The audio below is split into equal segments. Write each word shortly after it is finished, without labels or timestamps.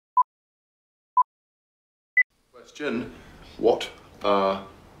Question, what are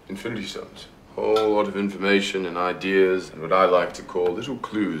Infinity Stones? A whole lot of information and ideas and what I like to call little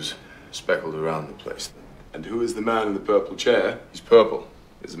clues speckled around the place. And who is the man in the purple chair? He's purple.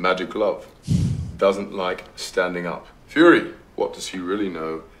 It's a magic glove. Doesn't like standing up. Fury, what does he really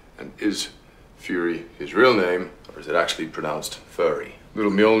know? And is Fury his real name, or is it actually pronounced furry?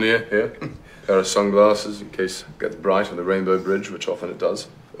 Little Mjolnir here. Pair of sunglasses in case it gets bright on the Rainbow Bridge, which often it does.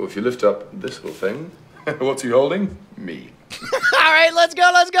 Oh, if you lift up this little thing, what's he holding? Me. All right, let's go,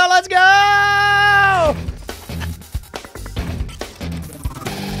 let's go, let's go!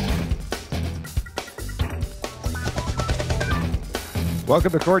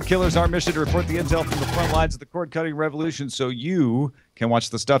 Welcome to Cordkillers, our mission to report the intel from the front lines of the cord-cutting revolution so you can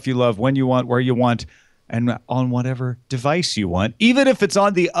watch the stuff you love when you want, where you want, and on whatever device you want, even if it's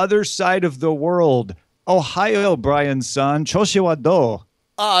on the other side of the world. Ohio, Brian-san. Choshi wa do?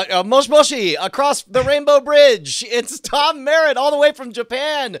 Moshi Moshi, across the Rainbow Bridge. It's Tom Merritt, all the way from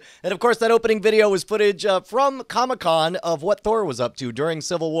Japan. And of course, that opening video was footage from Comic-Con of what Thor was up to during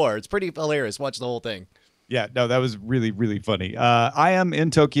Civil War. It's pretty hilarious. Watch the whole thing. Yeah, no, that was really, really funny. I am in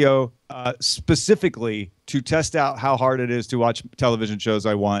Tokyo specifically to test out how hard it is to watch television shows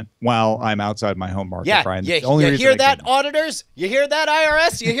I want while I'm outside my home market. Yeah, Brian. you hear that, auditors? You hear that,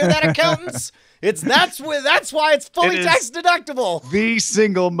 IRS? You hear that, accountants? That's why it's fully tax deductible. The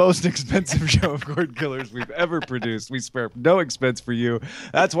single most expensive show of Cordkillers we've ever produced. We spare no expense for you.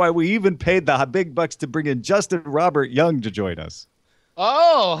 That's why we even paid the big bucks to bring in Justin Robert Young to join us.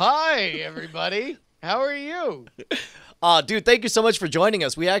 Oh, hi, everybody. How are you? Dude, thank you so much for joining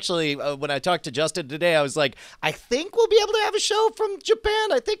us. We actually, when I talked to Justin today, I was like, I think we'll be able to have a show from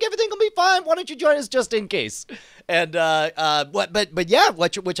Japan. I think everything will be fine. Why don't you join us just in case? And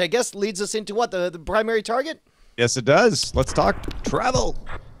which I guess leads us into what, the primary target? Yes, it does. Let's talk travel.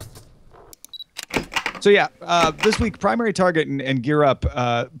 So yeah, this week, primary target and gear up,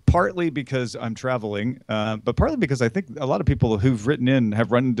 partly because I'm traveling, but partly because I think a lot of people who've written in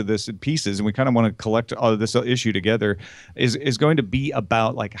have run into this in pieces, and we kind of want to collect all of this issue together, is going to be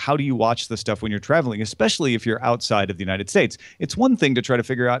about, like, how do you watch the stuff when you're traveling, especially if you're outside of the United States. It's one thing to try to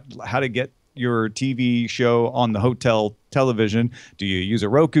figure out how to get your TV show on the hotel television. Do you use a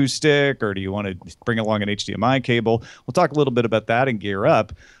Roku stick, or do you want to bring along an HDMI cable? We'll talk a little bit about that and gear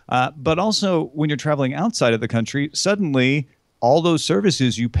up. But also, when you're traveling outside of the country, suddenly all those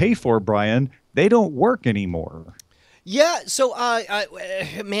services you pay for, Brian, they don't work anymore. Yeah, so,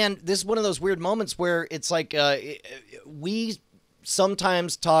 man, this is one of those weird moments where it's like we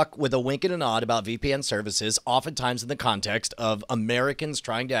sometimes talk with a wink and a nod about VPN services, oftentimes in the context of Americans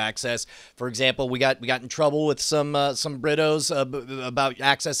trying to access. For example, we got in trouble with some Britos about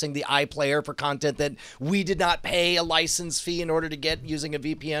accessing the iPlayer for content that we did not pay a license fee in order to get using a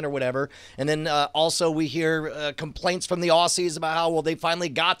VPN or whatever. And then also we hear complaints from the Aussies about how, well, they finally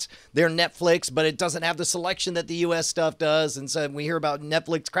got their Netflix, but it doesn't have the selection that the US stuff does. And so we hear about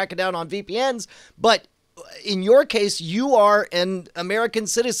Netflix cracking down on VPNs, but in your case, you are an American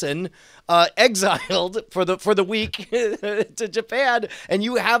citizen exiled for the week to Japan, and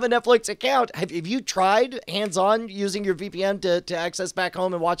you have a Netflix account. Have you tried hands-on using your VPN to access back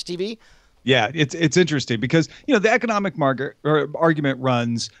home and watch TV? Yeah, it's interesting because, you know, the economic argument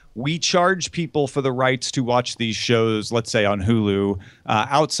runs, we charge people for the rights to watch these shows, let's say on Hulu,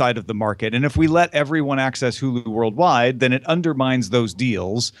 outside of the market. And if we let everyone access Hulu worldwide, then it undermines those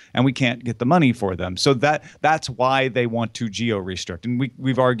deals and we can't get the money for them. So that's why they want to geo-restrict. And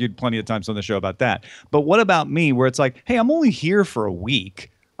we've argued plenty of times on the show about that. But what about me, where it's like, hey, I'm only here for a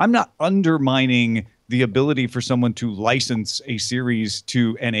week. I'm not undermining the ability for someone to license a series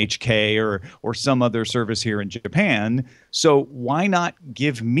to NHK or some other service here in Japan. So why not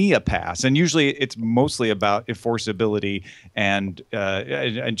give me a pass? And usually it's mostly about enforceability and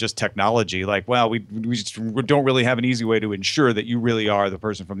just technology. Like, well, we just don't really have an easy way to ensure that you really are the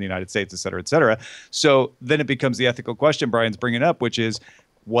person from the United States, et cetera, et cetera. So then it becomes the ethical question Brian's bringing up, which is,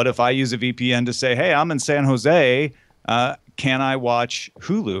 what if I use a VPN to say, hey, I'm in San Jose, can I watch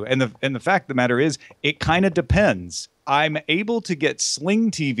Hulu? And the fact of the matter is, it kind of depends. I'm able to get Sling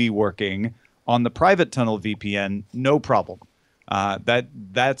TV working on the private tunnel VPN, no problem.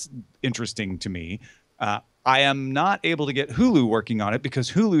 That's interesting to me. I am not able to get Hulu working on it because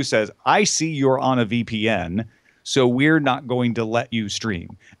Hulu says, I see you're on a VPN, so we're not going to let you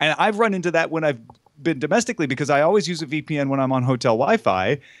stream. And I've run into that when I've been domestically, because I always use a VPN when I'm on hotel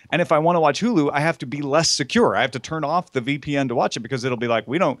Wi-Fi, and if I want to watch Hulu, I have to be less secure. I have to turn off the VPN to watch it because it'll be like,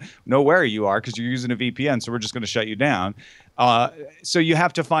 we don't know where you are because you're using a VPN, so we're just going to shut you down. So you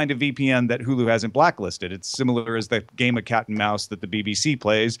have to find a VPN that Hulu hasn't blacklisted. It's similar as the game of cat and mouse that the BBC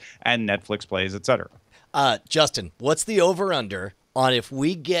plays and Netflix plays, etc. Justin, what's the over-under on if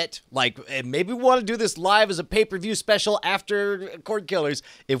we get, like, and maybe we want to do this live as a pay-per-view special after Cordkillers,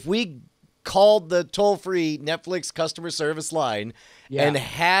 if we called the toll-free Netflix customer service line and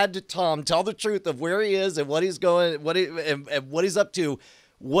had Tom tell the truth of where he is and what he's going, and what he's up to,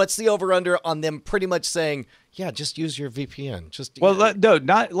 what's the over-under on them pretty much saying, yeah, just use your VPN?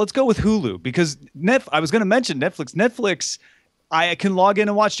 Let's go with Hulu, because I was going to mention Netflix. Netflix, I can log in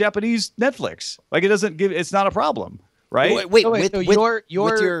and watch Japanese Netflix. Like, it's not a problem. Right?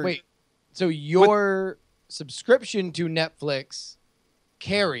 So your subscription to Netflix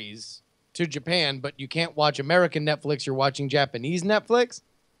carries to Japan, but you can't watch American Netflix. You're watching Japanese Netflix.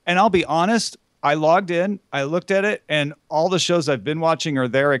 And I'll be honest, I logged in, I looked at it, and all the shows I've been watching are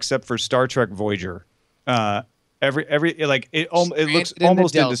there except for Star Trek Voyager. It looks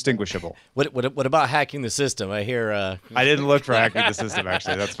almost indistinguishable. What about hacking the system? I hear. I didn't look for hacking the system,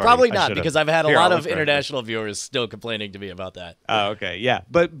 actually. That's funny. Probably not, because I've had a lot of international viewers still complaining to me about that. Oh, okay, yeah,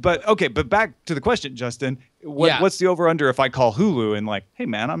 but back to the question, Justin. What's the over under if I call Hulu and like, hey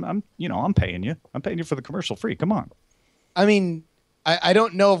man, I'm paying you for the commercial free. Come on. I mean, I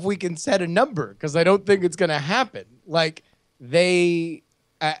don't know if we can set a number, because I don't think it's going to happen. Like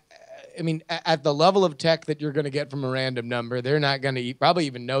at the level of tech that you're going to get from a random number, they're not going to probably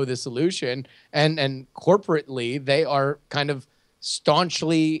even know the solution. And corporately, they are kind of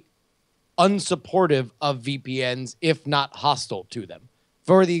staunchly unsupportive of VPNs, if not hostile to them,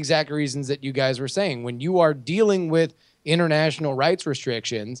 for the exact reasons that you guys were saying. When you are dealing with international rights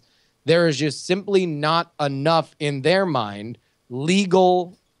restrictions, there is just simply not enough in their mind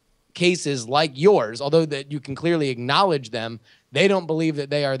legal cases like yours, although that you can clearly acknowledge them. They don't believe that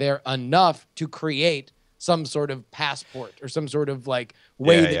they are there enough to create some sort of passport or some sort of like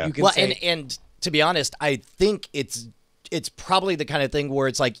way that you can say. And to be honest, I think it's probably the kind of thing where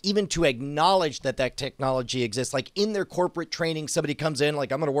it's like, even to acknowledge that technology exists, like in their corporate training, somebody comes in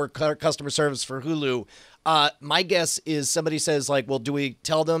like, I'm going to work customer service for Hulu. My guess is somebody says like, well, do we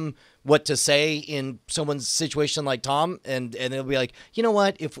tell them what to say in someone's situation like Tom? And they'll be like, you know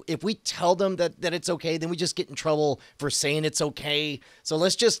what? If we tell them that it's okay, then we just get in trouble for saying it's okay. So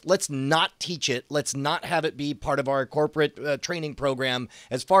let's not teach it. Let's not have it be part of our corporate training program.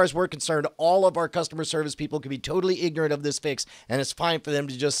 As far as we're concerned, all of our customer service people can be totally ignorant of this fix, and it's fine for them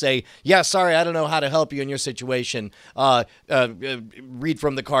to just say, yeah, sorry, I don't know how to help you in your situation. Read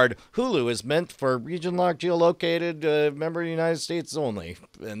from the card, Hulu is meant for region locked, geolocated, member of the United States only,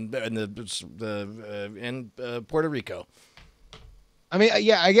 and in Puerto Rico. I mean,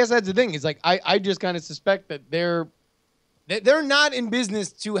 yeah, I guess that's the thing. It's like I just kind of suspect that they're not in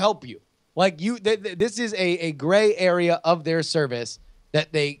business to help you. Like this is a gray area of their service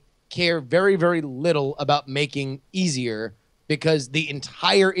that they care very, very little about making easier, because the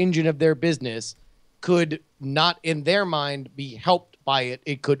entire engine of their business could not, in their mind, be helped by it.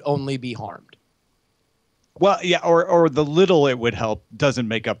 It could only be harmed. Well, yeah, or the little it would help doesn't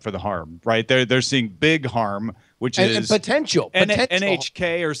make up for the harm, right? They're seeing big harm, which is potential.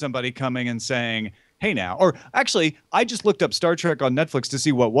 NHK or somebody coming and saying, hey now, or actually, I just looked up Star Trek on Netflix to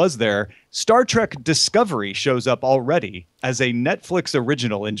see what was there. Star Trek Discovery shows up already as a Netflix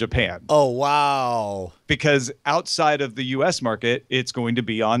original in Japan. Oh, wow. Because outside of the US market, it's going to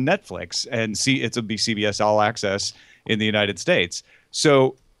be on Netflix, and it'll be CBS All Access in the United States.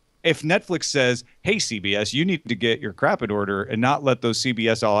 So if Netflix says, hey, CBS, you need to get your crap in order and not let those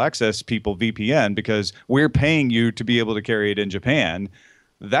CBS All Access people VPN because we're paying you to be able to carry it in Japan,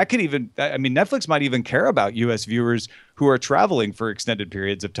 that could even, I mean, Netflix might even care about U.S. viewers who are traveling for extended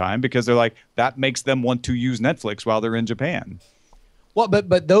periods of time, because they're like, that makes them want to use Netflix while they're in Japan. Well,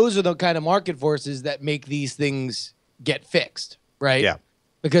 but those are the kind of market forces that make these things get fixed, right? Yeah.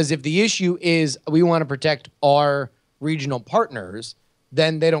 Because if the issue is we want to protect our regional partners,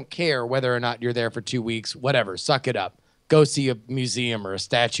 then they don't care whether or not you're there for 2 weeks, whatever, suck it up. Go see a museum or a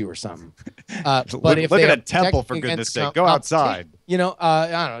statue or something. But if look at a temple, for goodness sake. Go outside. You know,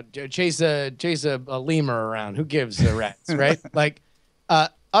 I don't know, chase a lemur around. Who gives a rat's, right? Like,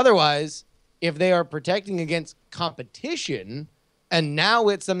 otherwise, if they are protecting against competition, and now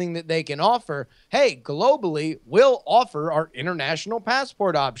it's something that they can offer, hey, globally, we'll offer our international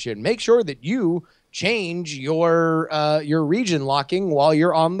passport option. Make sure that you change your region locking while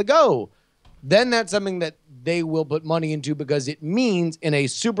you're on the go. Then that's something that they will put money into, because it means in a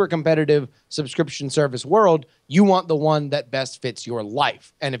super competitive subscription service world, you want the one that best fits your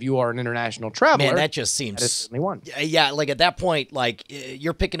life. And if you are an international traveler, man, that just seems, that is certainly one. Yeah, like at that point, like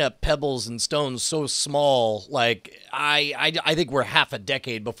you're picking up pebbles and stones so small. Like I think we're half a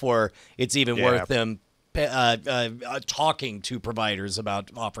decade before it's even worth them talking to providers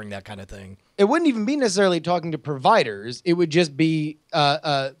about offering that kind of thing. It wouldn't even be necessarily talking to providers. It would just be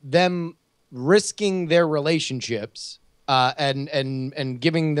them risking their relationships and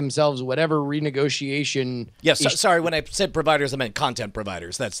giving themselves whatever renegotiation. Yes, sorry. When I said providers, I meant content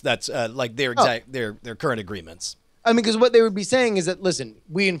providers. That's like their current agreements. I mean, because what they would be saying is that, listen,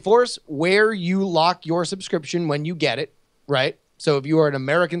 we enforce where you lock your subscription when you get it, right? So if you are an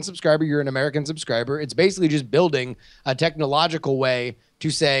American subscriber, you're an American subscriber. It's basically just building a technological way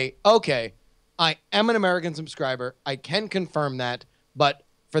to say, okay, I am an American subscriber. I can confirm that, but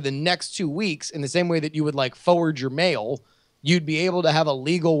for the next 2 weeks, in the same way that you would like forward your mail, you'd be able to have a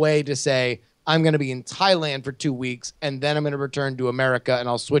legal way to say, I'm going to be in Thailand for 2 weeks, and then I'm going to return to America, and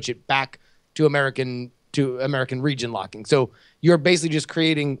I'll switch it back to American region locking. So you're basically just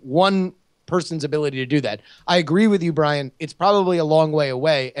creating one person's ability to do that. I agree with you, Brian. It's probably a long way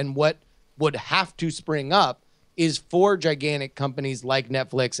away, and what would have to spring up is for gigantic companies like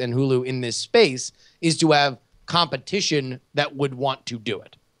Netflix and Hulu in this space is to have competition that would want to do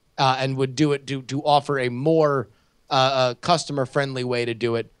it and would do it to offer a more customer-friendly way to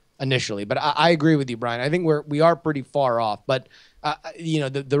do it initially. But I agree with you, Brian. I think we are pretty far off. But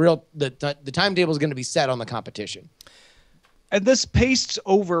the timetable is going to be set on the competition. And this pastes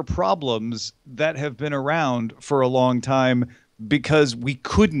over problems that have been around for a long time because we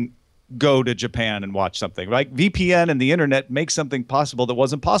couldn't go to Japan and watch something. Like VPN and the internet make something possible that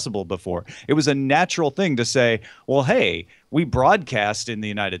wasn't possible before. It was a natural thing to say, well, hey, we broadcast in the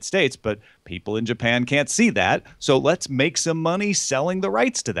United States, but people in Japan can't see that. So let's make some money selling the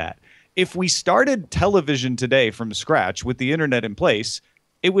rights to that. If we started television today from scratch with the internet in place,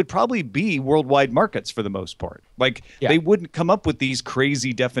 it would probably be worldwide markets for the most part. Like they wouldn't come up with these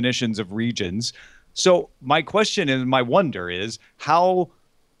crazy definitions of regions. So my question and my wonder is, how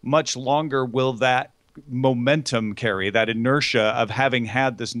much longer will that momentum carry, that inertia of having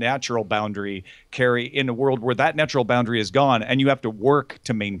had this natural boundary carry in a world where that natural boundary is gone and you have to work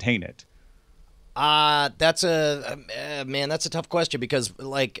to maintain it? That's a tough question because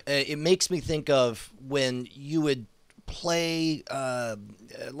it makes me think of when you would play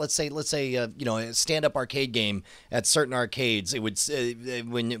let's say a stand-up arcade game at certain arcades. It would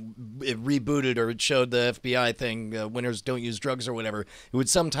when it rebooted or it showed the FBI thing, winners don't use drugs or whatever, it would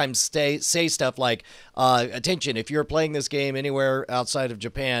sometimes say stuff like, attention, if you're playing this game anywhere outside of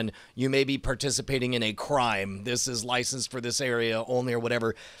Japan, you may be participating in a crime. This is licensed for this area only or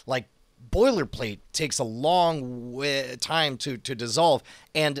whatever. Like, boilerplate takes a long time to dissolve,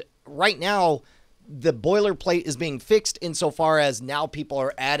 and right now the boilerplate is being fixed insofar as now people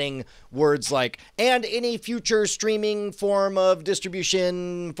are adding words like, and any future streaming form of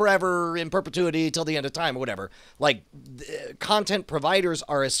distribution forever in perpetuity till the end of time or whatever. Like, content providers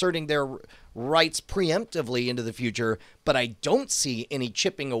are asserting their rights preemptively into the future, but I don't see any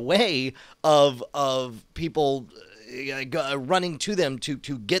chipping away of people running to them to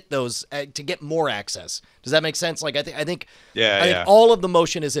get those to get more access. Does that make sense? Like, I think all of the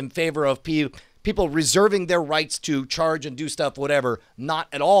motion is in favor of people reserving their rights to charge and do stuff, whatever, not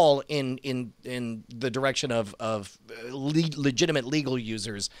at all in the direction of legitimate legal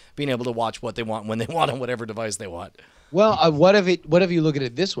users being able to watch what they want when they want on whatever device they want. Well, what if you look at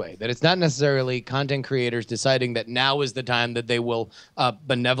it this way, that it's not necessarily content creators deciding that now is the time that they will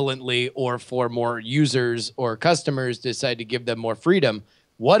benevolently or for more users or customers decide to give them more freedom?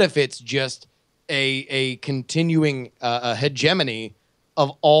 What if it's just a continuing hegemony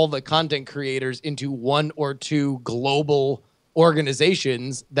of all the content creators into one or two global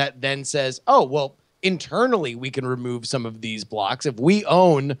organizations that then says, oh, well, internally we can remove some of these blocks. If we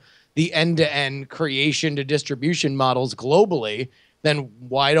own the end-to-end creation to distribution models globally, then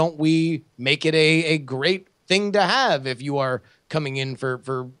why don't we make it a great thing to have if you are coming in for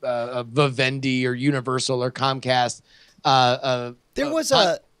Vivendi or Universal or Comcast?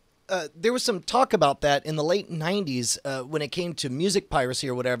 There was some talk about that in the late 90s when it came to music piracy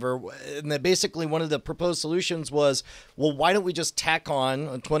or whatever. And basically one of the proposed solutions was, well, why don't we just tack on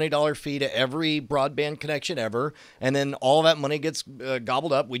a $20 fee to every broadband connection ever, and then all that money gets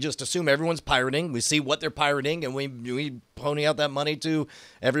gobbled up. We just assume everyone's pirating. We see what they're pirating, and we pony out that money to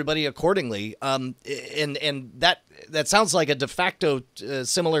everybody accordingly. And that sounds like a de facto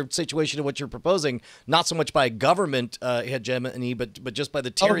similar situation to what you're proposing, not so much by government hegemony, but just by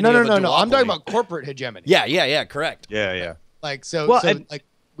the tyranny of a duopoly. No. I'm talking about corporate hegemony. Yeah, correct. Yeah. Like, like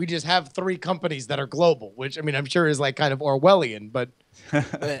we just have three companies that are global, which, I mean, I'm sure is like kind of Orwellian, but.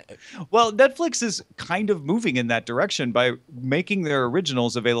 Well, Netflix is kind of moving in that direction by making their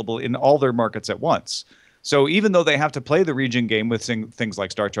originals available in all their markets at once. So even though they have to play the region game with things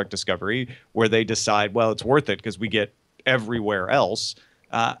like Star Trek Discovery, where they decide, well, it's worth it because we get everywhere else,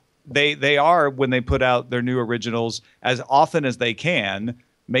 they are, when they put out their new originals as often as they can,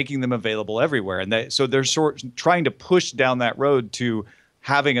 making them available everywhere. And so they're trying to push down that road to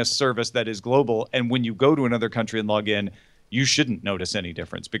having a service that is global. And when you go to another country and log in, you shouldn't notice any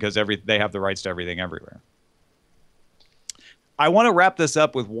difference because they have the rights to everything everywhere. I want to wrap this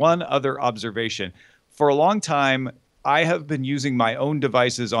up with one other observation. For a long time, I have been using my own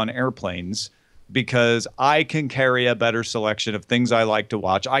devices on airplanes because I can carry a better selection of things I like to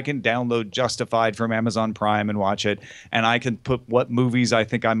watch. I can download Justified from Amazon Prime and watch it, and I can put what movies I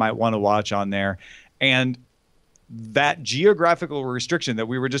think I might want to watch on there. And that geographical restriction that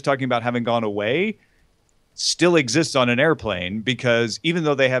we were just talking about having gone away still exists on an airplane, because even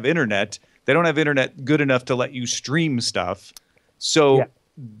though they have internet, they don't have internet good enough to let you stream stuff. So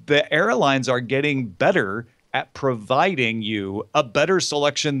the airlines are getting better at providing you a better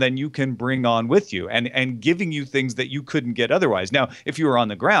selection than you can bring on with you, and giving you things that you couldn't get otherwise. Now, if you were on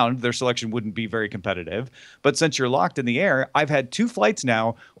the ground, their selection wouldn't be very competitive. But since you're locked in the air, I've had 2 flights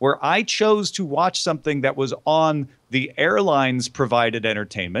now where I chose to watch something that was on the airlines provided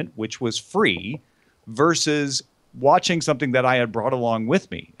entertainment, which was free, versus watching something that I had brought along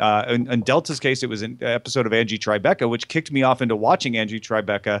with me. In Delta's case, it was an episode of Angie Tribeca, which kicked me off into watching Angie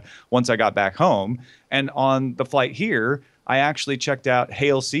Tribeca once I got back home. And on the flight here, I actually checked out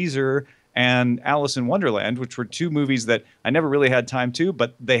Hail Caesar and Alice in Wonderland, which were 2 movies that I never really had time to,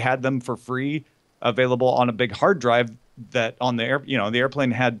 but they had them for free available on a big hard drive that on the the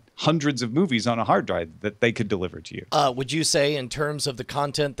airplane had hundreds of movies on a hard drive that they could deliver to you. Would you say, in terms of the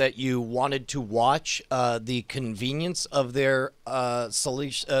content that you wanted to watch, the convenience of their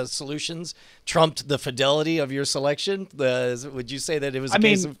solutions trumped the fidelity of your selection? Would you say that it was a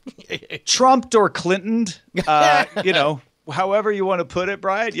case of trumped or Clintoned? However you want to put it,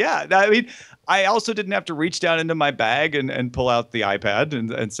 Brian. Yeah, I mean, I also didn't have to reach down into my bag and pull out the iPad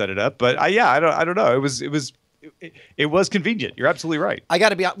and set it up. But I don't know. It was convenient. You're absolutely right. I got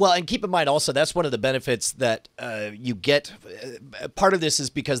to be well, and keep in mind also that's one of the benefits that you get. Part of this is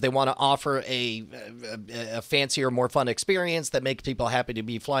because they want to offer a fancier, more fun experience that makes people happy to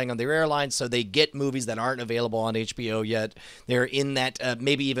be flying on their airlines. So they get movies that aren't available on HBO yet. They're in that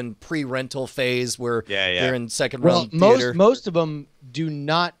maybe even pre-rental phase where they're in second run theater. Most of them do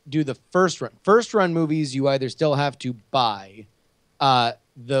not do the first run. First run movies you either still have to buy.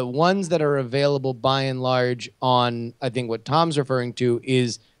 The ones that are available by and large on, I think what Tom's referring to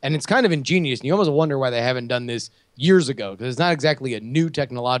is, and it's kind of ingenious, and you almost wonder why they haven't done this years ago, because it's not exactly a new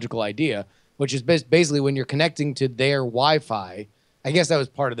technological idea, which is basically when you're connecting to their Wi-Fi. I guess that was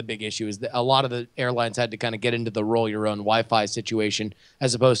part of the big issue, is that a lot of the airlines had to kind of get into the roll your own Wi-Fi situation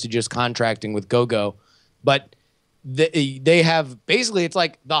as opposed to just contracting with GoGo. But they have, basically, it's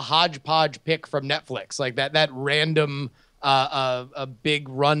like the hodgepodge pick from Netflix, like that random... a big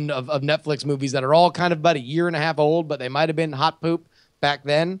run of Netflix movies that are all kind of about 1.5 years old, but they might have been hot poop back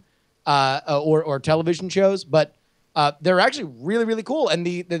then, or television shows. But they're actually really, really cool. And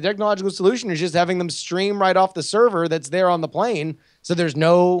the technological solution is just having them stream right off the server that's there on the plane, so there's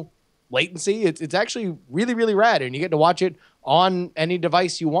no latency. It's actually really, really rad, and you get to watch it on any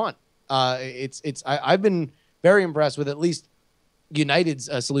device you want. I've been very impressed with at least United's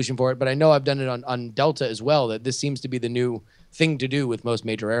solution for it, but I know I've done it on Delta as well, that this seems to be the new thing to do with most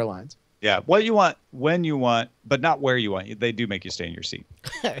major airlines. Yeah, what you want, when you want, but not where you want. They do make you stay in your seat.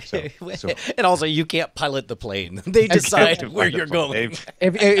 And also, you can't pilot the plane. They decide where you're going.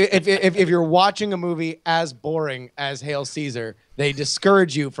 If you're watching a movie as boring as Hail Caesar, they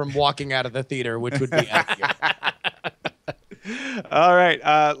discourage you from walking out of the theater, which would be accurate. All right,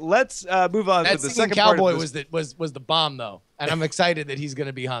 let's move on to the second cowboy part. Was the bomb, though, and I'm excited that he's going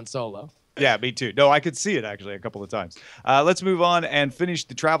to be Han Solo. Yeah, me too. No, I could see it actually a couple of times. Let's move on and finish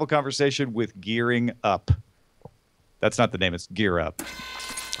the travel conversation with Gearing Up. That's not the name, it's Gear Up.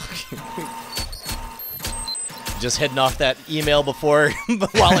 Just heading off that email before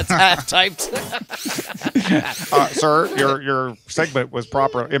while it's half typed. Sir, your segment was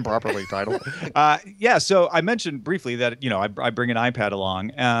improperly titled. So I mentioned briefly that I bring an iPad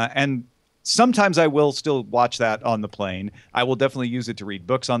along, and sometimes I will still watch that on the plane. I will definitely use it to read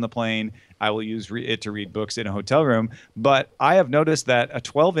books on the plane. I will use it to read books in a hotel room. But I have noticed that a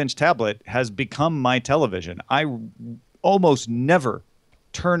 12-inch tablet has become my television. I almost never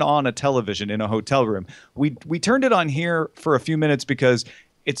turn on a television in a hotel room. We turned it on here for a few minutes because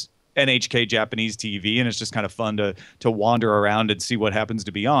it's NHK Japanese TV, and it's just kind of fun to wander around and see what happens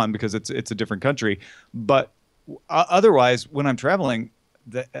to be on because it's a different country. But otherwise, when I'm traveling,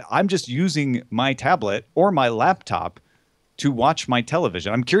 I'm just using my tablet or my laptop to watch my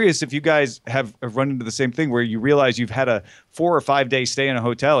television. I'm curious if you guys have run into the same thing where you realize you've had a 4 or 5 day stay in a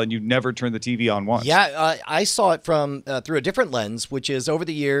hotel and you've never turned the TV on once. Yeah, I saw it from through a different lens, which is over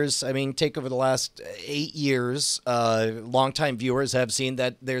the years. I mean, take over the last 8 years. Longtime viewers have seen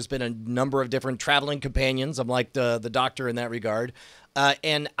that there's been a number of different traveling companions. I'm like the doctor in that regard.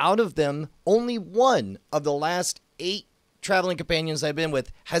 And out of them, only one of the last 8 traveling companions I've been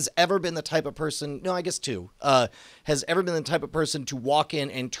with has ever been the type of person, no, I guess 2, has ever been the type of person to walk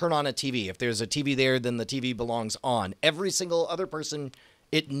in and turn on a TV. If there's a TV there, then the TV belongs on. Every single other person,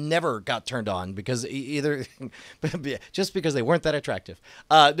 it never got turned on because either just because they weren't that attractive.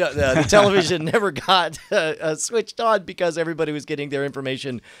 The television never got switched on because everybody was getting their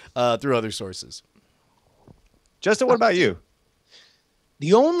information through other sources. Justin, what about you?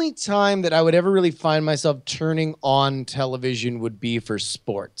 The only time that I would ever really find myself turning on television would be for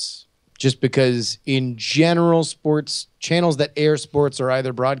sports. Just because in general, sports channels that air sports are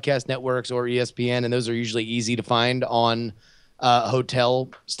either broadcast networks or ESPN, and those are usually easy to find on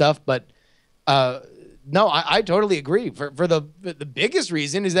hotel stuff. But no, I totally agree. For the biggest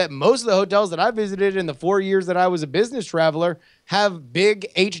reason is that most of the hotels that I visited in the 4 years that I was a business traveler have big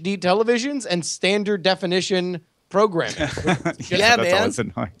HD televisions and standard definition programming. Yeah, man.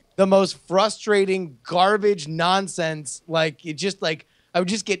 The most frustrating garbage nonsense. Like it just like I would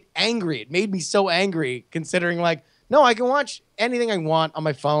just get angry. It made me so angry considering like, no, I can watch anything I want on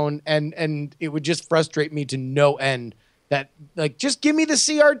my phone and it would just frustrate me to no end that like just give me the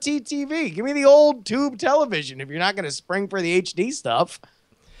CRT TV. Give me the old tube television if you're not going to spring for the HD stuff.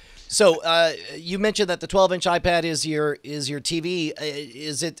 So you mentioned that the 12-inch iPad is your TV.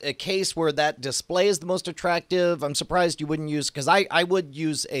 Is it a case where that display is the most attractive? I'm surprised you wouldn't use, because I would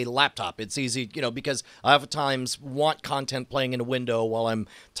use a laptop. It's easy, because I oftentimes want content playing in a window while I'm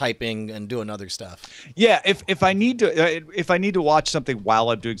typing and doing other stuff. Yeah, if I need to watch something while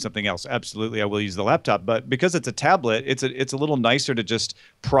I'm doing something else, absolutely I will use the laptop. But because it's a tablet, it's a little nicer to just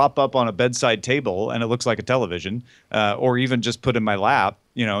prop up on a bedside table and it looks like a television, or even just put in my lap.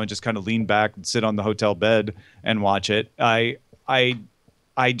 And just kind of lean back and sit on the hotel bed and watch it. I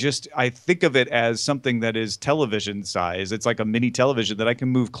think of it as something that is television size. It's like a mini television that I can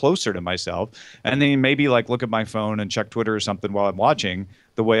move closer to myself, and then maybe like look at my phone and check Twitter or something while I'm watching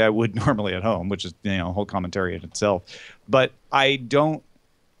the way I would normally at home, which is a whole commentary in itself. But I don't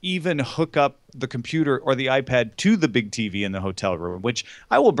even hook up the computer or the iPad to the big TV in the hotel room, which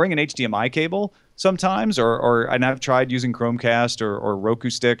I will bring an HDMI cable sometimes, and I've tried using Chromecast or Roku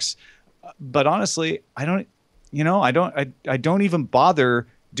sticks, but honestly, I don't even bother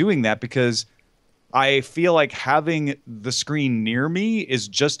doing that because I feel like having the screen near me is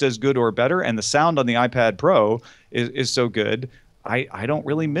just as good or better, and the sound on the iPad Pro is so good. I don't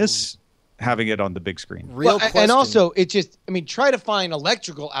really miss having it on the big screen. And also it's just, try to find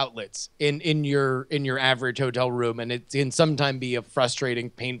electrical outlets in your average hotel room, and it can sometimes be a frustrating,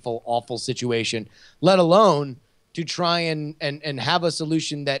 painful, awful situation, let alone to try and have a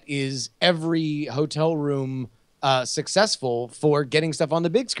solution that is every hotel room successful for getting stuff on the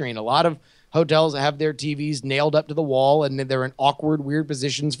big screen. A lot of hotels have their TVs nailed up to the wall, and they're in awkward, weird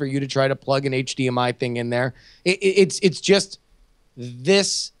positions for you to try to plug an HDMI thing in there. It's just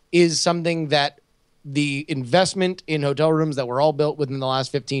this is something that the investment in hotel rooms that were all built within the last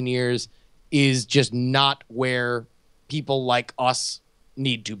 15 years is just not where people like us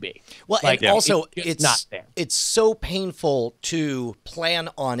need to be. Well, like, and also it's not there. It's so painful to plan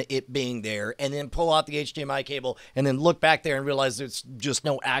on it being there and then pull out the HDMI cable and then look back there and realize there's just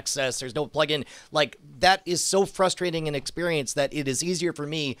no access, there's no plug-in. Like, that is so frustrating an experience that it is easier for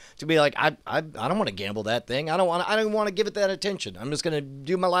me to be like, I don't want to gamble that thing. I don't want to give it that attention. I'm just going to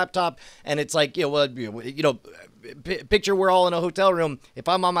do my laptop. And it's like, picture we're all in a hotel room. If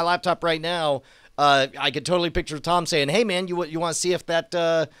I'm on my laptop right now, I could totally picture Tom saying, "Hey, man, you want to see if that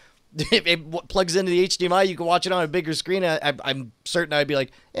if it plugs into the HDMI? You can watch it on a bigger screen." I'm certain I'd be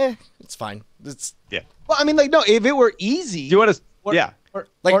like, "It's fine." Yeah. Well, no, if it were easy, Do you want to? Yeah.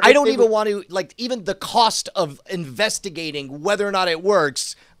 I don't even want to, even the cost of investigating whether or not it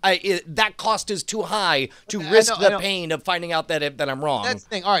works. That cost is too high to risk the pain of finding out that I'm wrong. That's the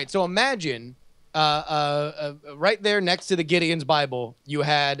thing. All right, so imagine. Right there next to the Gideon's Bible, you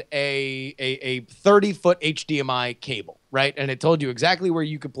had a 30-foot HDMI cable, right? And it told you exactly where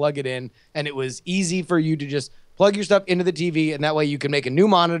you could plug it in, and it was easy for you to just plug your stuff into the TV, and that way you can make a new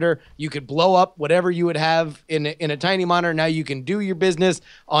monitor. You could blow up whatever you would have in a tiny monitor. Now you can do your business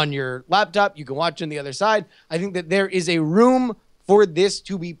on your laptop. You can watch on the other side. I think that there is a room for this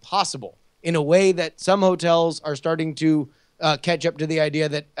to be possible in a way that some hotels are starting to catch up to the idea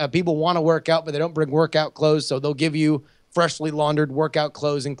that people want to work out, but they don't bring workout clothes, so they'll give you freshly laundered workout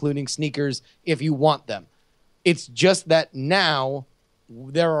clothes, including sneakers, if you want them. It's just that now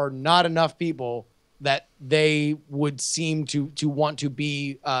there are not enough people that they would seem to want to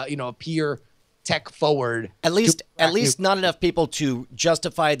be, appear tech forward. At least not enough people to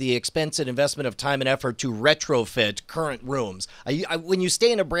justify the expense and investment of time and effort to retrofit current rooms. When you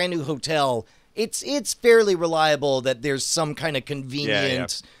stay in a brand new hotel, it's fairly reliable that there's some kind of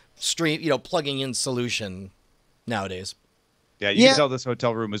convenient stream, plugging in solution nowadays. Yeah, you can tell this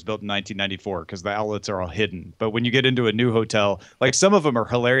hotel room was built in 1994 because the outlets are all hidden. But when you get into a new hotel, like some of them are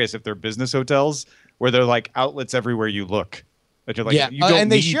hilarious if they're business hotels where they're like outlets everywhere you look. But you're like, you don't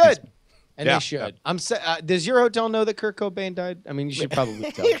and they need should. these. And they should. Does your hotel know that Kurt Cobain died? I mean, you should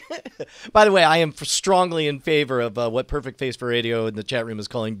probably tell. By the way, I am strongly in favor of what Perfect Face for Radio in the chat room is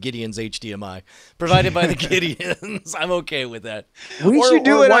calling Gideon's HDMI, provided by the Gideons. I'm okay with that. We should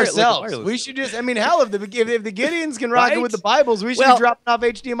do it ourselves. We should just, hell, if the Gideons can rock it with the Bibles, we should be dropping off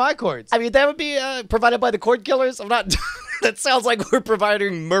HDMI cords. I mean, that would be provided by the Cordkillers. I'm not... That sounds like we're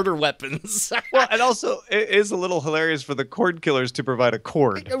providing murder weapons. Well, and also it is a little hilarious for the Cordkillers to provide a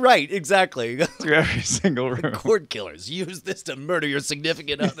cord. Right, exactly. To every single room. Cordkillers, use this to murder your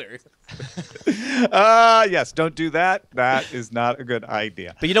significant other. Yes, don't do that. That is not a good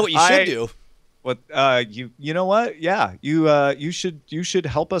idea. But you know what you should do? What you know what? Yeah, you should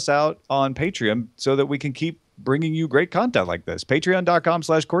help us out on Patreon so that we can keep bringing you great content like this.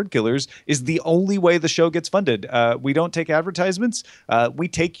 Patreon.com/Cordkillers is the only way the show gets funded. We don't take advertisements. We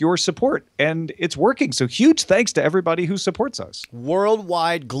take your support, and it's working. So huge thanks to everybody who supports us.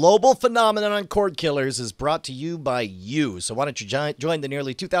 Worldwide global phenomenon on Cordkillers is brought to you by you. So why don't you join the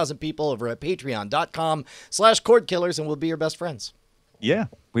nearly 2,000 people over at Patreon.com/Cordkillers, and we'll be your best friends. Yeah,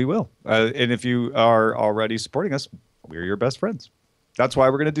 we will. And if you are already supporting us, we're your best friends. That's why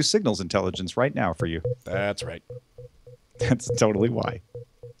we're going to do signals intelligence right now for you. That's right. That's totally why.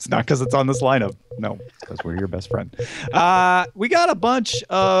 It's not because it's on this lineup. No, it's because we're your best friend. We got a bunch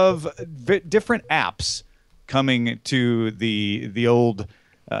of different apps coming to the old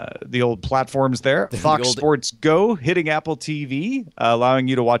platforms there. Fox Sports Go hitting Apple TV, allowing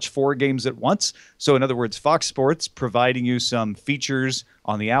you to watch 4 games at once. So in other words, Fox Sports providing you some features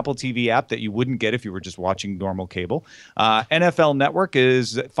on the Apple TV app that you wouldn't get if you were just watching normal cable. NFL Network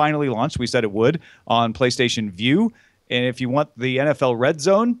is finally launched. We said it would on PlayStation Vue. And if you want the NFL Red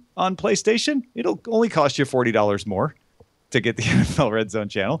Zone on PlayStation, it'll only cost you $40 more to get the NFL Red Zone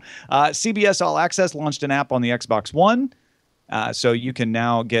channel. CBS All Access launched an app on the Xbox One. So you can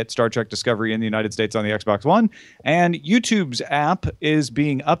now get Star Trek Discovery in the United States on the Xbox One. And YouTube's app is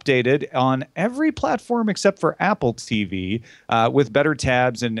being updated on every platform except for Apple TV with better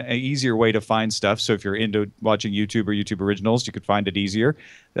tabs and an easier way to find stuff. So if you're into watching YouTube or YouTube Originals, you could find it easier.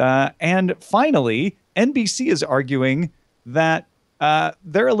 And finally, NBC is arguing that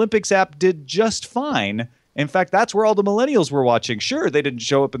their Olympics app did just fine. In fact, that's where all the millennials were watching. Sure, they didn't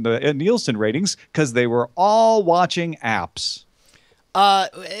show up in the Nielsen ratings because they were all watching apps.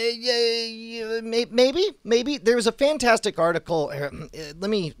 Maybe there was a fantastic article. Let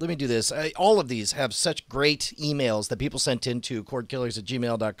me do this. All of these have such great emails that people sent into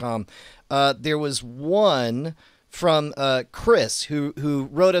cordkillers@gmail.com. There was one from Chris, who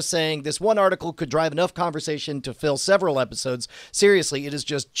wrote us saying, this one article could drive enough conversation to fill several episodes. Seriously, it is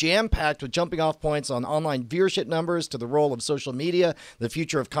just jam-packed with jumping off points on online viewership numbers, to the role of social media, the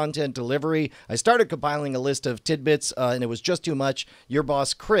future of content delivery. I started compiling a list of tidbits, and it was just too much. Your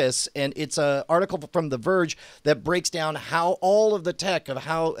boss, Chris, and it's an article from The Verge that breaks down how all of the tech of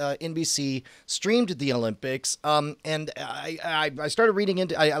how NBC streamed the Olympics. And I started reading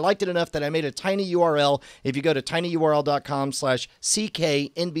into. I liked it enough that I made a tiny URL. If you go to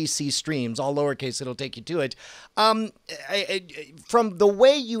tinyurl.com/CKNBC streams, all lowercase, it'll take you to it. From the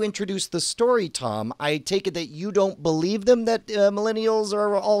way you introduced the story, Tom, I take it that you don't believe them that millennials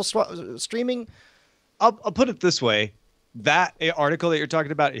are all streaming? I'll put it this way. That article that you're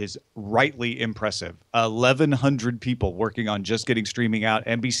talking about is rightly impressive. 1,100 people working on just getting streaming out.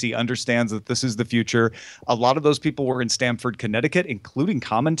 NBC understands that this is the future. A lot of those people were in Stamford, Connecticut, including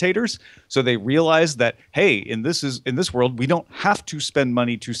commentators. So they realized that, hey, in this world, we don't have to spend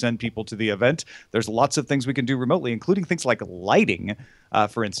money to send people to the event. There's lots of things we can do remotely, including things like lighting,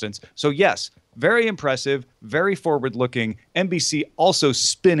 for instance. So yes, very impressive, very forward-looking. NBC also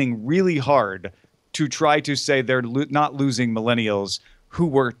spinning really hard to try to say they're not losing millennials who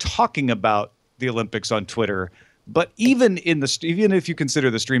were talking about the Olympics on Twitter. But even if you consider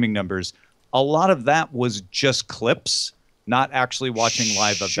the streaming numbers, a lot of that was just clips, not actually watching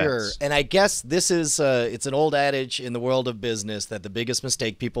live Sure. events. And I guess this is it's an old adage in the world of business that the biggest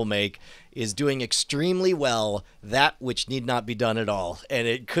mistake people make is doing extremely well that which need not be done at all. And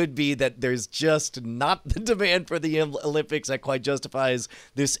it could be that there's just not the demand for the Olympics that quite justifies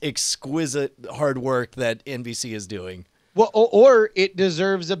this exquisite hard work that NBC is doing. Well, or it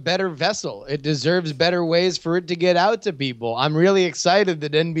deserves a better vessel. It deserves better ways for it to get out to people. I'm really excited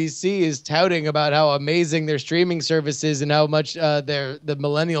that NBC is touting about how amazing their streaming service is and how much the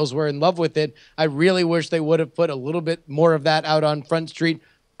millennials were in love with it. I really wish they would have put a little bit more of that out on Front Street.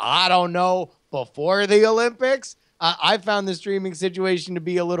 I don't know, before the Olympics. I found the streaming situation to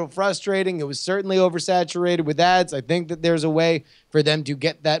be a little frustrating. It was certainly oversaturated with ads. I think that there's a way for them to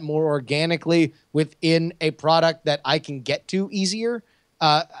get that more organically within a product that I can get to easier.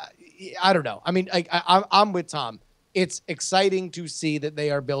 I don't know. I mean, I'm with Tom. It's exciting to see that they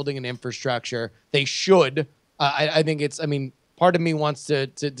are building an infrastructure. They should. I think it's. I mean, part of me wants to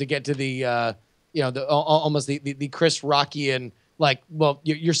get to the almost the Chris Rockian, like, well,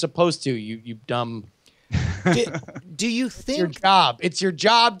 you're supposed to, you dumb. Do you think it's your job? It's your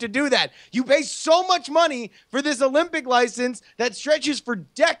job to do that. You pay so much money for this Olympic license that stretches for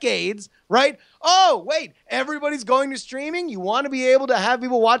decades, right? Oh, wait, everybody's going to streaming. You want to be able to have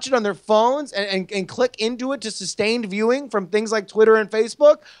people watch it on their phones and click into it to sustained viewing from things like Twitter and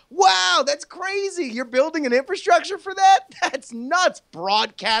Facebook? Wow, that's crazy. You're building an infrastructure for that? That's nuts,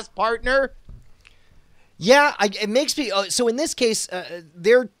 broadcast partner. Yeah, it makes me. So in this case,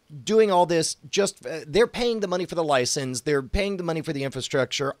 they're doing all this they're paying the money for the license, they're paying the money for the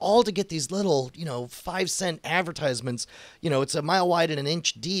infrastructure, all to get these little 5-cent advertisements. It's a mile wide and an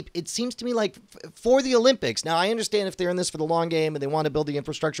inch deep. It seems to me like for the Olympics. Now I understand if they're in this for the long game and they want to build the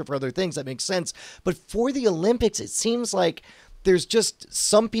infrastructure for other things, that makes sense. But for the Olympics, it seems like there's just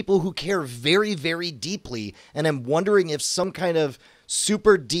some people who care very, very deeply, and I'm wondering if some kind of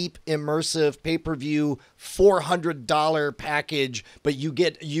super deep, immersive pay-per-view $400 package, but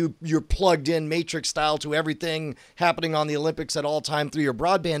you're plugged in Matrix style to everything happening on the Olympics at all time through your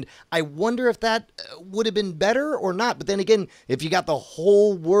broadband. I wonder if that would have been better or not. But then again, if you got the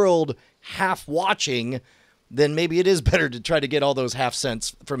whole world half watching, then maybe it is better to try to get all those half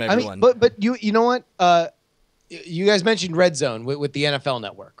cents from everyone. I mean, but you know what? You guys mentioned Red Zone with the NFL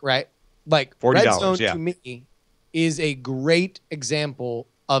Network, right? Like $40, Red Zone yeah. to me is a great example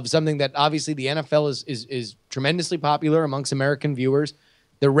of something that obviously the NFL is tremendously popular amongst American viewers.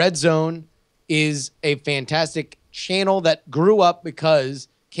 The Red Zone is a fantastic channel that grew up because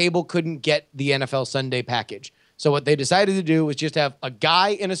cable couldn't get the NFL Sunday package. So what they decided to do was just have a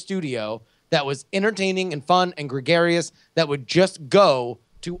guy in a studio that was entertaining and fun and gregarious that would just go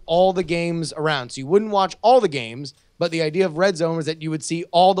to all the games around. So you wouldn't watch all the games, but the idea of Red Zone was that you would see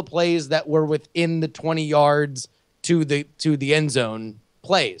all the plays that were within the 20 yards to the end zone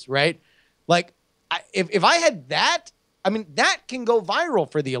plays, right? Like, if I had that, I mean, that can go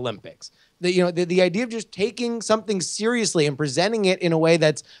viral for the Olympics. The idea of just taking something seriously and presenting it in a way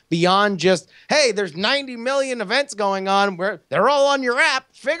that's beyond just, hey, there's 90 million events going on where they're all on your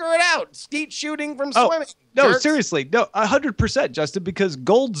app. Figure it out. Skeet shooting from swimming. No, jerks. seriously. No, 100%, Justin, because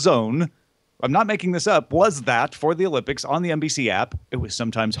Gold Zone, I'm not making this up, was that for the Olympics on the NBC app. It was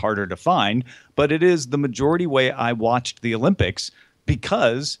sometimes harder to find, but it is the majority way I watched the Olympics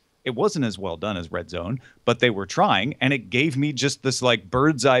because it wasn't as well done as Red Zone, but they were trying, and it gave me just this like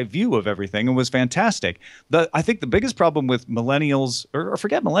bird's eye view of everything and was fantastic. I think the biggest problem with millennials, or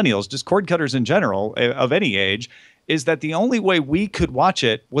forget millennials, just cord cutters in general of any age, is that the only way we could watch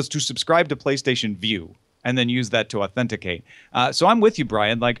it was to subscribe to PlayStation View and then use that to authenticate. So I'm with you,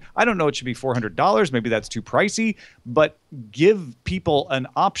 Brian. Like, I don't know, it should be $400. Maybe that's too pricey, but give people an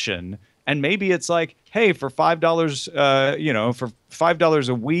option. And maybe it's like, hey, for $5, for $5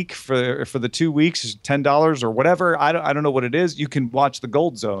 a week for the 2 weeks, $10 or whatever. I don't know what it is. You can watch the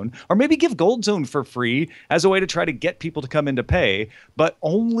Gold Zone, or maybe give Gold Zone for free as a way to try to get people to come in to pay, but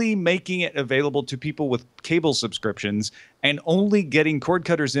only making it available to people with cable subscriptions and only getting cord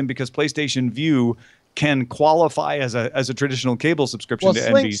cutters in because PlayStation View can qualify as a traditional cable subscription to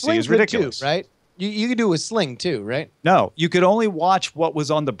NBC is ridiculous, too, right? You could do it with Sling too, right? No, you could only watch what was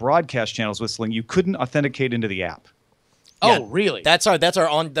on the broadcast channels with Sling. You couldn't authenticate into the app. Yeah, oh, really? That's one of our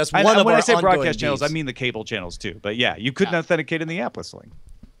when I say ongoing broadcast channels, beefs. I mean the cable channels too. But yeah, you couldn't authenticate in the app with Sling.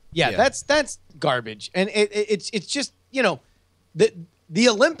 Yeah, that's garbage, and it's just the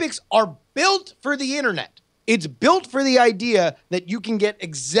Olympics are built for the internet. It's built for the idea that you can get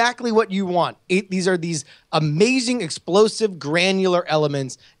exactly what you want. These are these amazing, explosive, granular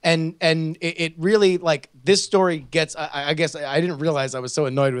elements, and it really, like, this story gets. I guess I didn't realize I was so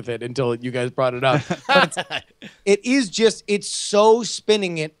annoyed with it until you guys brought it up. But it's so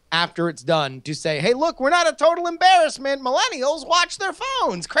spinning it after it's done to say, hey, look, we're not a total embarrassment. Millennials watch their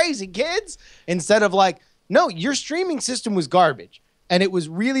phones, crazy kids, instead of like, no, your streaming system was garbage. And it was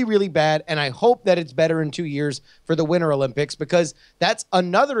really, really bad. And I hope that it's better in 2 years for the Winter Olympics, because that's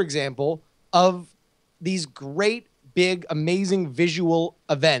another example of these great, big, amazing visual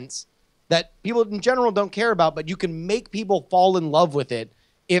events that people in general don't care about, but you can make people fall in love with it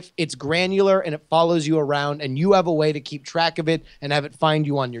if it's granular and it follows you around and you have a way to keep track of it and have it find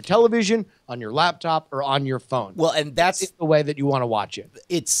you on your television, on your laptop, or on your phone. Well, and that's the way that you want to watch it.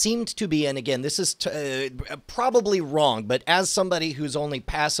 It seemed to be, and again, this is probably wrong, but as somebody who's only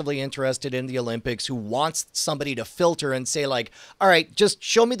passively interested in the Olympics, who wants somebody to filter and say, like, all right, just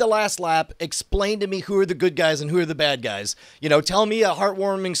show me the last lap, explain to me who are the good guys and who are the bad guys. You know, tell me a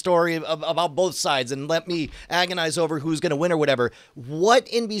heartwarming story about both sides and let me agonize over who's going to win or whatever. What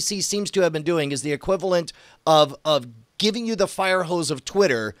NBC seems to have been doing is the equivalent of giving you the fire hose of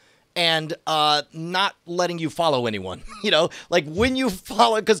Twitter and not letting you follow anyone. You know, like when you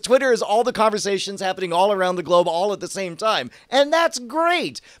follow, because Twitter is all the conversations happening all around the globe all at the same time. And that's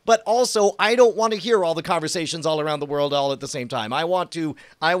great. But also, I don't want to hear all the conversations all around the world all at the same time. I want to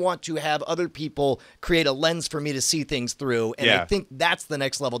have other people create a lens for me to see things through. And I think that's the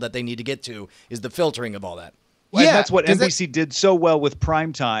next level that they need to get to, is the filtering of all that. Well, yeah, that's what NBC did so well with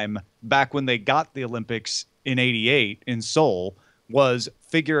primetime back when they got the Olympics in '88 in Seoul, was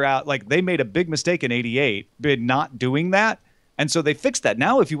figure out, like, they made a big mistake in '88 by not doing that. And so they fixed that.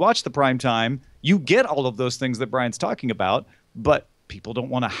 Now, if you watch the primetime, you get all of those things that Brian's talking about, but people don't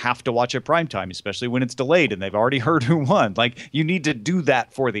want to have to watch it primetime, especially when it's delayed and they've already heard who won. Like, you need to do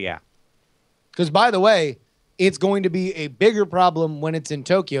that for the app. Because, by the way, it's going to be a bigger problem when it's in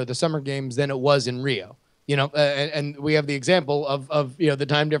Tokyo, the Summer Games, than it was in Rio. You know, and we have the example of you know, the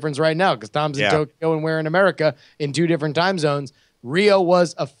time difference right now, because Tom's in Tokyo and we're in America in two different time zones. Rio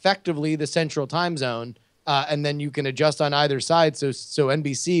was effectively the central time zone, and then you can adjust on either side, so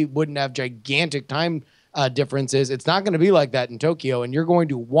NBC wouldn't have gigantic time differences. It's not going to be like that in Tokyo, and you're going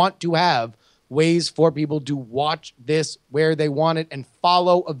to want to have ways for people to watch this where they want it and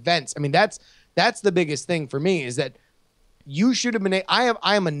follow events. I mean, that's the biggest thing for me, is that you should have been. I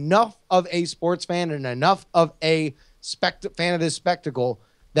am enough of a sports fan and enough of a fan of this spectacle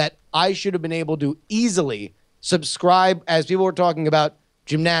that I should have been able to easily subscribe, as people were talking about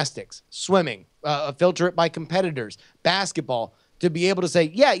gymnastics, swimming, filter it by competitors, basketball, to be able to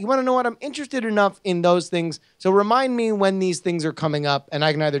say, yeah, you want to know what? I'm interested enough in those things, so remind me when these things are coming up, and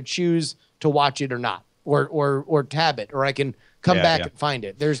I can either choose to watch it or not, or tab it, or I can come back and find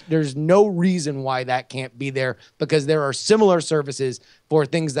it. There's no reason why that can't be there, because there are similar services for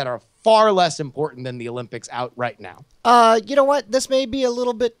things that are far less important than the Olympics out right now. You know what? This may be a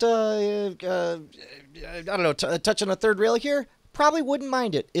little bit, I don't know, touching a third rail here. Probably wouldn't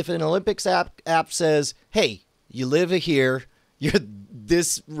mind it if an Olympics app says, hey, you live here, you're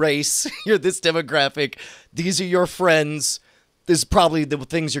this race, you're this demographic, these are your friends. This is probably the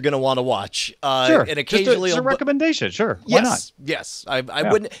things you're going to want to watch. Sure. And occasionally just a recommendation. Sure. Why not? Yes. I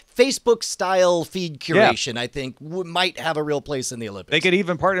wouldn't. Facebook style feed curation, I think, might have a real place in the Olympics. They could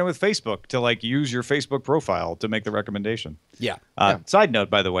even partner with Facebook to, like, use your Facebook profile to make the recommendation. Yeah. Side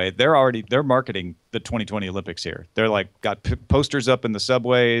note, by the way, they're marketing the 2020 Olympics here. They're like got posters up in the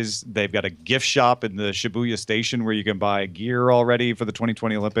subways. They've got a gift shop in the Shibuya station where you can buy gear already for the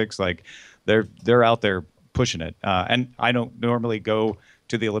 2020 Olympics. Like, they're out there pushing it. And I don't normally go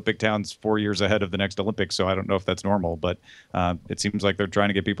to the Olympic towns 4 years ahead of the next Olympics, so I don't know if that's normal, but it seems like they're trying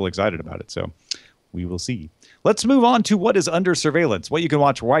to get people excited about it. So we will see. Let's move on to what is under surveillance, what you can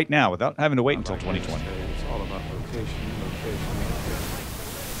watch right now without having to wait until 2020. It's all about location.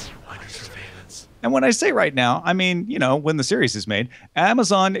 Under surveillance. And when I say right now, I mean, you know, when the series is made.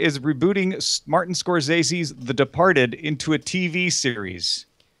 Amazon is rebooting Martin Scorsese's The Departed into a TV series.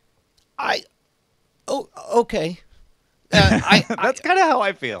 Oh, okay. That's kind of how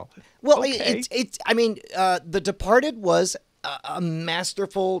I feel. Well, okay. I mean, The Departed was a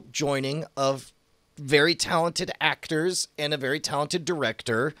masterful joining of very talented actors and a very talented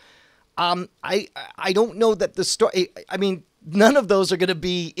director. I don't know that the story. I mean, none of those are going to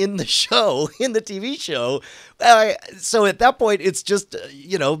be in the show, in the TV show. So at that point, it's just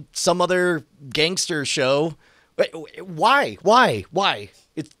you know, some other gangster show. Why?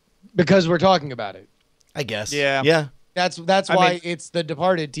 It's Because we're talking about it. I guess. Yeah. That's why it's the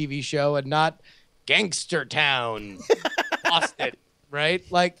Departed TV show and not Gangster Town, Austin, right?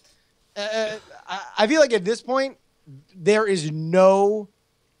 Like, I feel like at this point, there is no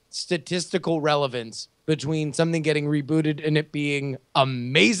statistical relevance between something getting rebooted and it being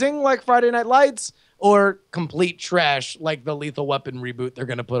amazing like Friday Night Lights or complete trash like the Lethal Weapon reboot they're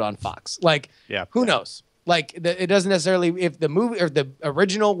going to put on Fox. Like, who knows? Like, it doesn't necessarily, if the movie or the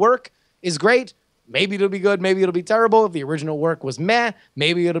original work is great, maybe it'll be good, maybe it'll be terrible. If the original work was meh,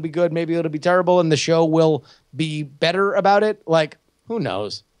 maybe it'll be good, maybe it'll be terrible, and the show will be better about it. Like, who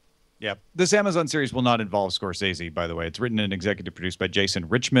knows? Yeah. This Amazon series will not involve Scorsese, by the way. It's written and executive produced by Jason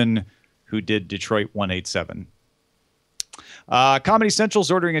Richman, who did Detroit 187. Comedy Central's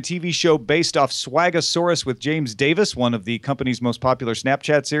ordering a TV show based off Swagasaurus with James Davis, one of the company's most popular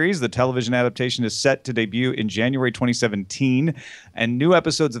Snapchat series. The television adaptation is set to debut in January 2017, and new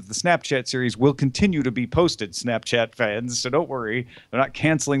episodes of the Snapchat series will continue to be posted, Snapchat fans, so don't worry. They're not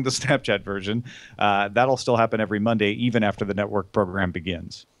canceling the Snapchat version. That'll still happen every Monday, even after the network program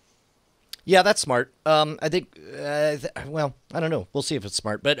begins. Yeah, that's smart. I think, well, I don't know. We'll see if it's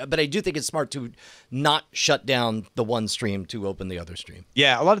smart. But I do think it's smart to not shut down the one stream to open the other stream.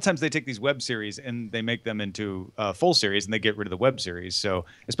 Yeah, a lot of times they take these web series and they make them into a full series and they get rid of the web series. So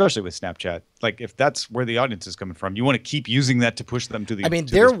especially with Snapchat, like if that's where the audience is coming from, you want to keep using that to push them to the. I mean,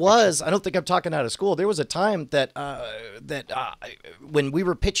 there was. I don't think I'm talking out of school. There was a time that when we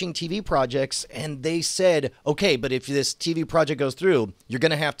were pitching TV projects and they said, okay, but if this TV project goes through, you're going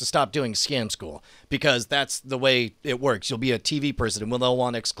to have to stop doing Scam School because that's the way it works. You'll be a TV person and they'll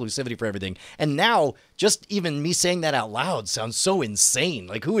want exclusivity for everything. And now, just even me saying that out loud sounds so insane.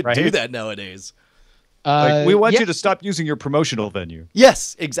 Like, who would do that nowadays? Like, we want you to stop using your promotional venue.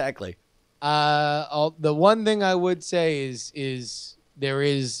 Yes, exactly. The one thing I would say is there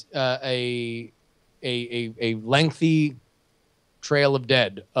is a lengthy trail of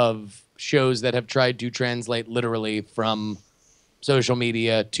dead of shows that have tried to translate literally from social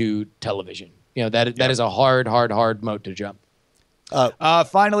media to television. You know, that is a hard moat to jump.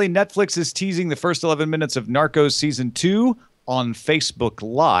 Finally, Netflix is teasing the first 11 minutes of Narcos Season 2 on Facebook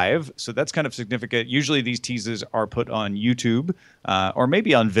Live. So that's kind of significant. Usually these teases are put on YouTube or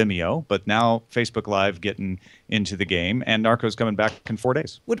maybe on Vimeo, but now Facebook Live getting into the game, and Narcos coming back in 4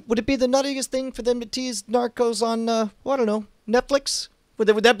 days. Would it be the nuttiest thing for them to tease Narcos on, I don't know, Netflix?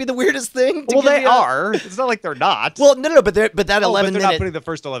 Would that be the weirdest thing? Well, they are. It's not like they're not. Well, no, but that 11 they're minute, not putting the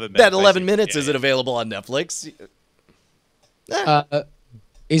first 11 minutes. That 11 minutes isn't available on Netflix.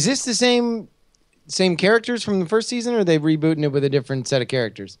 Is this the same characters from the first season, or are they rebooting it with a different set of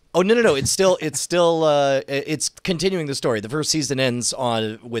characters? Oh no! It's it's continuing the story. The first season ends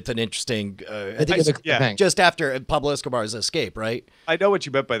with an interesting. I think it's just after Pablo Escobar's escape, right? I know what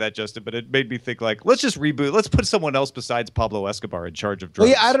you meant by that, Justin, but it made me think like, let's just reboot. Let's put someone else besides Pablo Escobar in charge of drugs.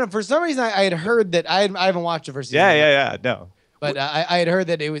 Well, yeah, I don't know. For some reason, I had heard that I haven't watched the first season. Yeah. No, but I had heard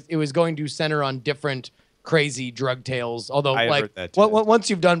that it was going to center on different crazy drug tales. Although, like,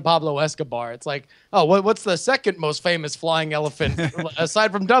 once you've done Pablo Escobar, it's like, oh, what's the second most famous flying elephant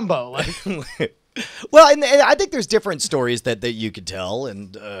aside from Dumbo? Like, well, and I think there's different stories that you could tell,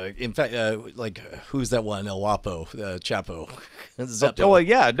 and in fact, like who's that one? El Guapo, Chapo.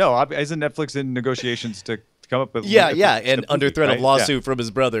 Isn't Netflix in negotiations to come up with? And under threat of lawsuit from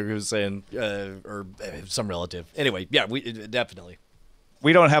his brother, who's saying or some relative. Anyway, we definitely.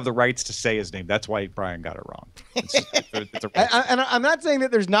 We don't have the rights to say his name. That's why Brian got it wrong. And I'm not saying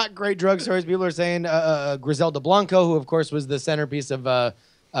that there's not great drug stories. People are saying Griselda Blanco, who of course was the centerpiece of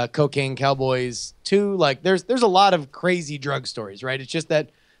Cocaine Cowboys 2. Like there's a lot of crazy drug stories, right? It's just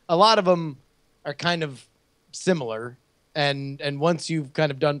that a lot of them are kind of similar. And once you've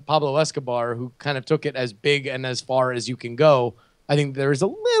kind of done Pablo Escobar, who kind of took it as big and as far as you can go, I think there's a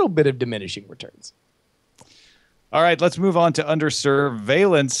little bit of diminishing returns. All right, let's move on to Under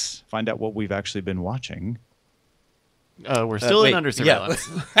Surveillance. Find out what we've actually been watching. We're still in Under Surveillance.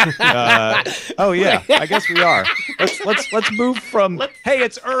 Oh yeah, I guess we are. Let's move from. Hey,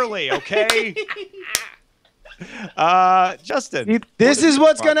 it's early, okay? Justin, this is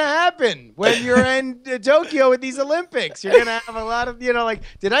what's gonna happen when you're in Tokyo with these Olympics. You're gonna have a lot of, like,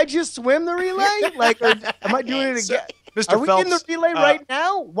 did I just swim the relay? Like, or am I doing it again? Mr. Are we Phelps, in the relay right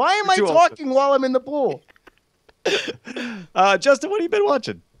now? Why am I talking while I'm in the pool? Justin, what have you been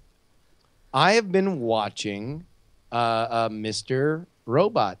watching? I have been watching Mr.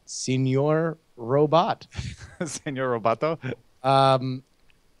 Robot, Senor Robot. Senor Roboto?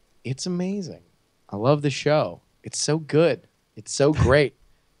 It's amazing. I love the show. It's so good. It's so great.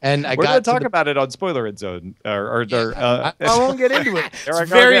 And We're going to talk about it on Spoiler Zone. I won't get into it. It's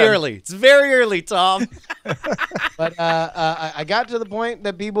very early. It's very early, Tom. But I got to the point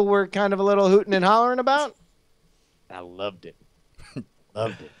that people were kind of a little hooting and hollering about. I loved it.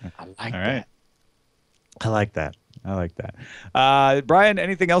 Loved it. I like that. I like that. I like that. Brian,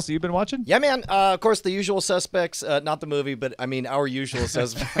 anything else that you've been watching? Yeah, man. Of course, The Usual Suspects. Not the movie, but I mean our Usual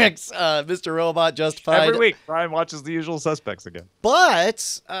Suspects. Mr. Robot, Justified. Every week, Brian watches The Usual Suspects again.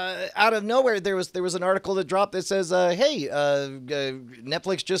 But out of nowhere, there was an article that dropped that says, "Hey,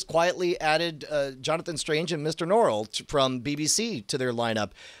 Netflix just quietly added Jonathan Strange and Mr. Norrell from BBC to their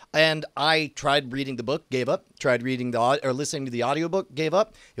lineup." And I tried reading the book, gave up. Tried reading listening to the audiobook, gave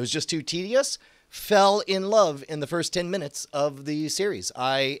up. It was just too tedious. Fell in love in the first 10 minutes of the series.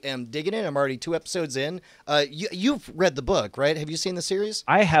 I am digging it. I'm already 2 episodes in. You've read the book, right? Have you seen the series?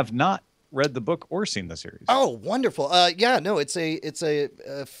 I have not read the book or seen the series. Oh, wonderful. Yeah, no, it's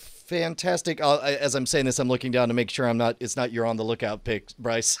a fantastic. As I'm saying this, I'm looking down to make sure it's not you're on the lookout pick,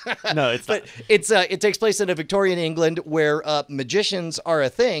 Bryce. No, it's not. It takes place in a Victorian England where magicians are a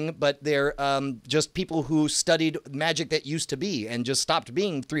thing, but they're just people who studied magic that used to be and just stopped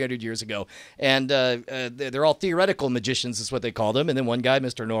being 300 years ago. And they're all theoretical magicians is what they call them. And then one guy,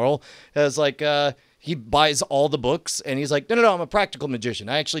 Mr. Norrell, is like, he buys all the books and he's like, no, I'm a practical magician.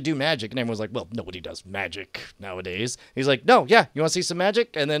 I actually do magic. And everyone's like, well, nobody does magic nowadays. He's like, no, yeah, you want to see some magic?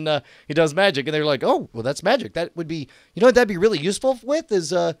 And then he does magic. And they're like, oh, well, that's magic. That would be, you know what that'd be really useful with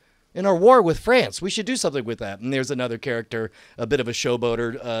is in our war with France. We should do something with that. And there's another character, a bit of a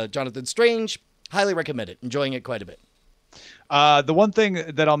showboater, Jonathan Strange. Highly recommend it. Enjoying it quite a bit. The one thing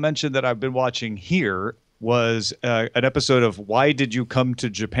that I'll mention that I've been watching here was an episode of Why Did You Come to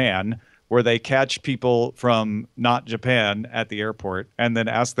Japan, where they catch people from not Japan at the airport and then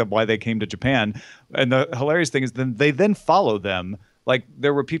ask them why they came to Japan. And the hilarious thing is they then follow them. Like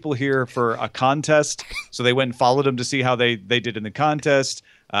there were people here for a contest, so they went and followed them to see how they did in the contest.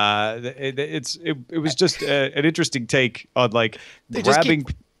 It was just an interesting take on like grabbing.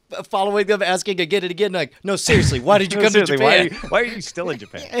 Following them, asking again and again, like, no, seriously, why did you come to Japan? Why are you still in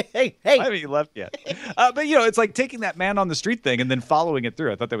Japan? Hey. Why haven't you left yet? But, it's like taking that man on the street thing and then following it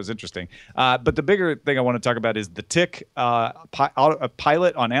through. I thought that was interesting. But the bigger thing I want to talk about is The Tick, a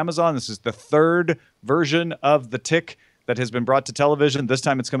pilot on Amazon. This is the 3rd version of The Tick that has been brought to television. This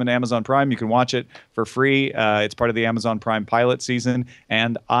time it's coming to Amazon Prime. You can watch it for free. It's part of the Amazon Prime pilot season,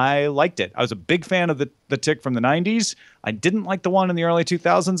 and I liked it. I was a big fan of the Tick from the 90s. I didn't like the one in the early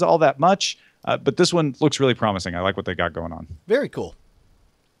 2000s all that much, but this one looks really promising. I like what they got going on. Very cool.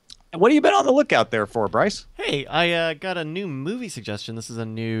 What have you been on the lookout there for, Bryce? Hey, I got a new movie suggestion. This is a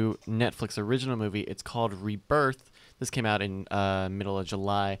new Netflix original movie. It's called Rebirth. This came out in middle of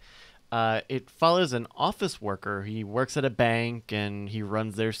July. It follows an office worker. He works at a bank and he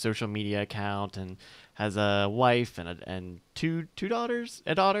runs their social media account and has a wife and two daughters,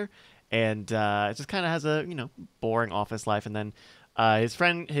 a daughter, and it just kind of has a boring office life. And then his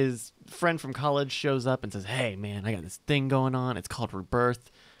friend from college shows up and says, "Hey man, I got this thing going on. It's called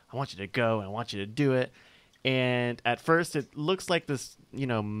Rebirth. I want you to go and I want you to do it." And at first it looks like this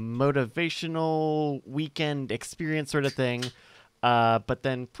motivational weekend experience sort of thing. But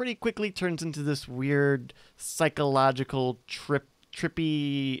then pretty quickly turns into this weird psychological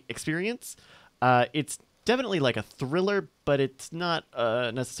trippy experience. It's definitely like a thriller, but it's not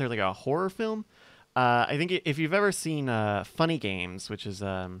necessarily a horror film. I think if you've ever seen Funny Games, which is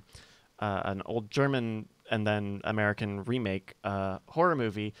an old German and then American remake horror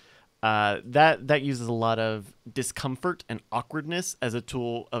movie, that uses a lot of discomfort and awkwardness as a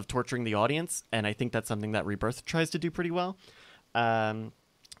tool of torturing the audience, and I think that's something that Rebirth tries to do pretty well. In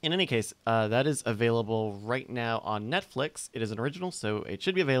any case, that is available right now on Netflix. It is an original, so it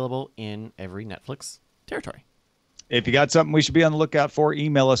should be available in every Netflix territory. If you got something we should be on the lookout for,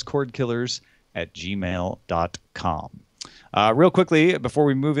 email us cordkillers@gmail.com. Real quickly, before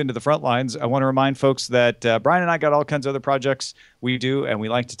we move into the front lines, I want to remind folks that Brian and I got all kinds of other projects we do, and we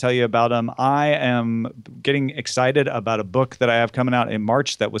like to tell you about them. I am getting excited about a book that I have coming out in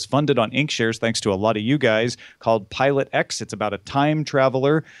March that was funded on Inkshares, thanks to a lot of you guys, called Pilot X. It's about a time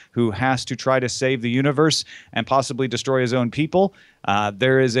traveler who has to try to save the universe and possibly destroy his own people.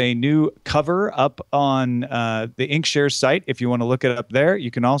 There is a new cover up on the Inkshares site. If you want to look it up there,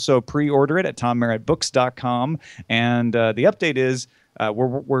 you can also pre-order it at tommerrittbooks.com. And the update is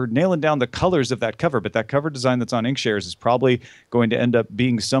we're nailing down the colors of that cover, but that cover design that's on Inkshares is probably going to end up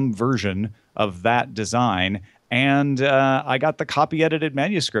being some version of that design. And I got the copy edited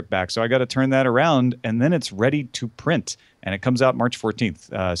manuscript back, so I got to turn that around, and then it's ready to print. and it comes out March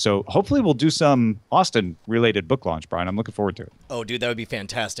 14th. So hopefully we'll do some Austin-related book launch, Brian. I'm looking forward to it. Oh, dude, that would be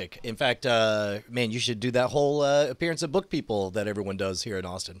fantastic. In fact, man, you should do that whole appearance of Book People that everyone does here in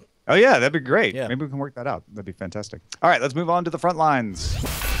Austin. Oh, yeah, that'd be great. Yeah. Maybe we can work that out. That'd be fantastic. All right, let's move on to the front lines.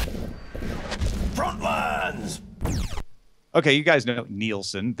 Front lines! Okay, you guys know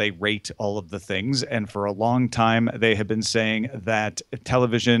Nielsen. They rate all of the things. And for a long time, they have been saying that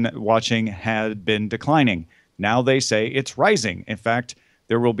television watching had been declining. Now they say it's rising. In fact,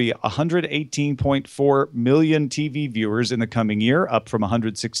 there will be 118.4 million TV viewers in the coming year, up from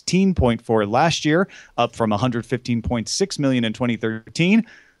 116.4 last year, up from 115.6 million in 2013.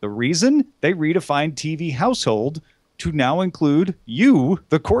 The reason? They redefined TV household to now include you,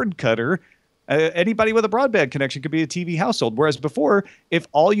 the cord cutter. Anybody with a broadband connection could be a TV household. Whereas before, if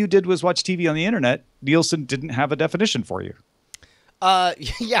all you did was watch TV on the internet, Nielsen didn't have a definition for you.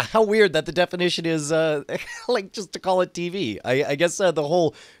 Yeah, how weird that the definition is like just to call it TV. I guess the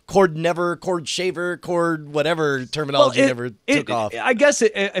whole cord shaver, cord whatever terminology never took off. I guess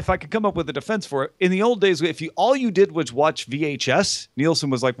if I could come up with a defense for it, in the old days, if all you did was watch VHS, Nielsen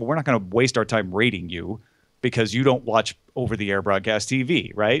was like, well, we're not going to waste our time rating you because you don't watch over-the-air broadcast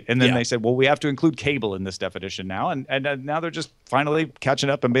TV, right? And then they said, well, we have to include cable in this definition now. And now they're just finally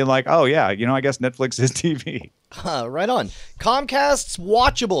catching up and being like, oh, yeah, I guess Netflix is TV. Right on. Comcast's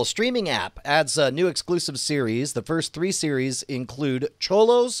Watchable streaming app adds a new exclusive series. The first 3 series include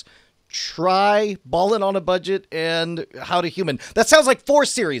Cholos, Try, Ballin' on a Budget, and How to Human. That sounds like 4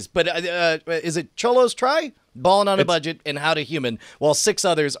 series, but is it Cholos, Try, Ballin' on a Budget, and How to Human, while 6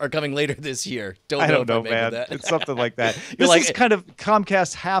 others are coming later this year. I don't know, man. It's something like that. This is kind of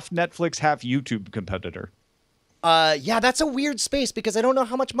Comcast half Netflix, half YouTube competitor. Yeah, that's a weird space because I don't know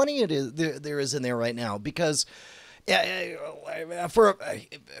how much money it is there is in there right now. Because for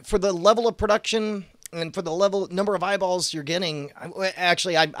the level of production and for the number of eyeballs you're getting,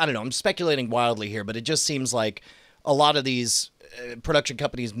 actually, I don't know. I'm speculating wildly here, but it just seems like a lot of these production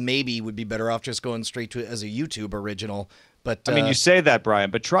companies maybe would be better off just going straight to it as a YouTube original. But I mean, you say that, Brian,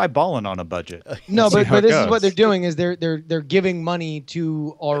 but try balling on a budget. No, but this is what they're doing is they're giving money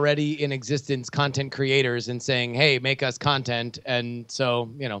to already in existence content creators and saying, hey, make us content. And so,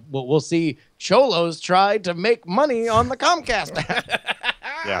 we'll see Cholos try to make money on the Comcast app.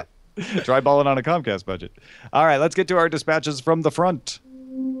 Yeah. Try balling on a Comcast budget. All right, let's get to our dispatches from the front.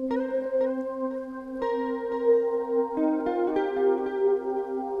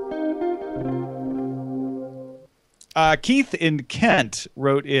 Keith in Kent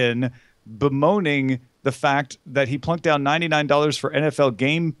wrote in bemoaning the fact that he plunked down $99 for NFL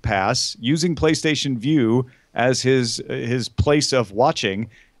Game Pass using PlayStation View as his place of watching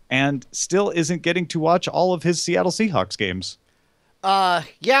and still isn't getting to watch all of his Seattle Seahawks games.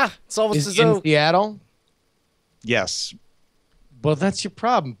 Yeah, it's almost as though in Seattle. Yes. Well, that's your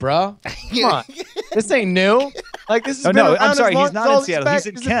problem, bro. Come on, this ain't new. Like this is. No, I'm sorry. He's not in Seattle. He's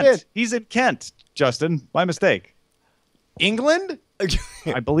in Kent. He's in Kent, Justin. My mistake. England?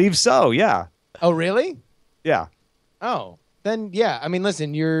 I believe so. Yeah. Oh, really? Yeah. Oh, then yeah. I mean,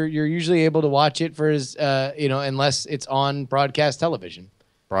 listen, you're usually able to watch it for his, unless it's on broadcast television.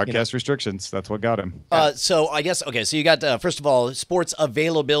 Broadcast restrictions. That's what got him. So I guess, okay, so you got, first of all, sports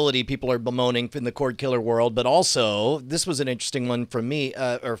availability people are bemoaning in the cord killer world, but also, this was an interesting one from me,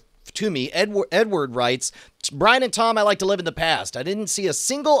 to me. Edward writes, Brian and Tom, I like to live in the past. I didn't see a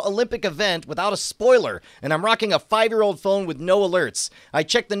single Olympic event without a spoiler, and I'm rocking a 5-year-old phone with no alerts. I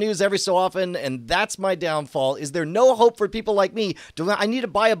check the news every so often, and that's my downfall. Is there no hope for people like me? Do I need to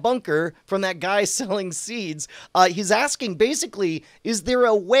buy a bunker from that guy selling seeds? He's asking, basically, is there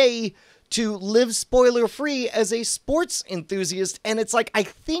a way to live spoiler-free as a sports enthusiast? And it's like, I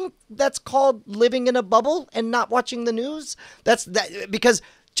think that's called living in a bubble and not watching the news. That's that, because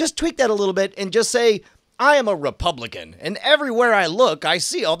just tweak that a little bit and just say, I am a Republican, and everywhere I look, I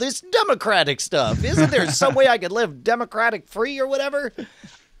see all this Democratic stuff. Isn't there some way I could live Democratic free or whatever?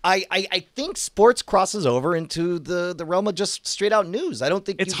 I think sports crosses over into the realm of just straight out news. I don't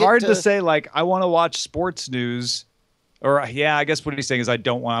think it's hard to say, like, I want to watch sports news, or yeah, I guess what he's saying is I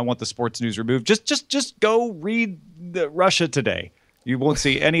want the sports news removed. Just go read Russia Today. You won't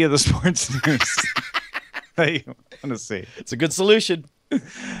see any of the sports news that you want to see. It's a good solution.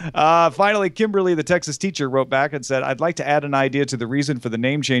 Finally, Kimberly, the Texas teacher, wrote back and said, I'd like to add an idea to the reason for the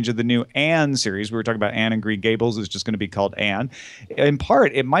name change of the new Anne series. We were talking about Anne and Green Gables. It's just going to be called Anne. In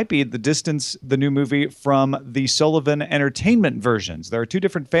part, it might be the distance, the new movie, from the Sullivan Entertainment versions. There are two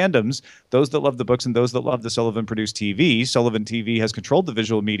different fandoms, those that love the books and those that love the Sullivan-produced TV. Sullivan TV has controlled the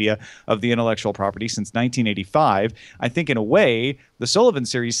visual media of the intellectual property since 1985. I think, in a way, the Sullivan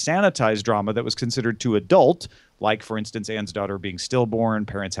series sanitized drama that was considered too adult. like, for instance, Anne's daughter being stillborn,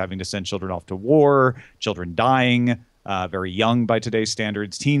 parents having to send children off to war, children dying, very young by today's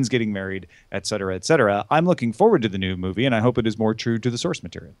standards, teens getting married, et cetera, et cetera. I'm looking forward to the new movie, and I hope it is more true to the source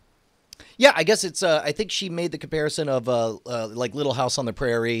material. Yeah, I guess it's. I think she made the comparison of like Little House on the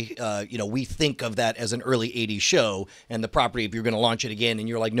Prairie. We think of that as an early '80s show, and the property. If you're going to launch it again, and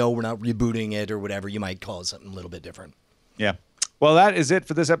you're like, no, we're not rebooting it or whatever, you might call it something a little bit different. Yeah. Well, that is it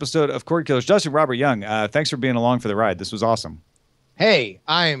for this episode of Cordkillers. Justin Robert Young, thanks for being along for the ride. This was awesome. Hey,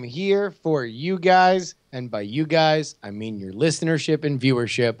 I am here for you guys, and by you guys, I mean your listenership and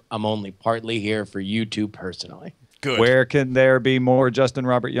viewership. I'm only partly here for you two personally. Good. Where can there be more Justin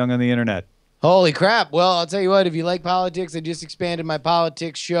Robert Young on the internet? Holy crap. Well, I'll tell you what, if you like politics, I just expanded my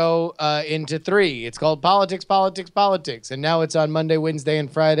politics show into 3. It's called Politics, Politics, Politics. And now it's on Monday, Wednesday,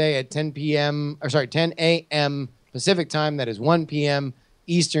 and Friday at 10 a.m. Pacific time. That is 1 p.m.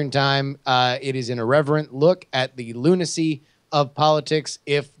 Eastern time. It is an irreverent look at the lunacy of politics.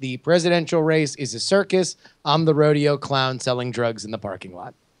 If the presidential race is a circus, I'm the rodeo clown selling drugs in the parking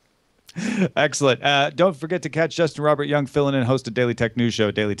lot. Excellent. Don't forget to catch Justin Robert Young filling in, host of Daily Tech News Show,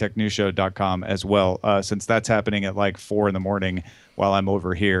 dailytechnewsshow.com as well, since that's happening at like 4 a.m. while I'm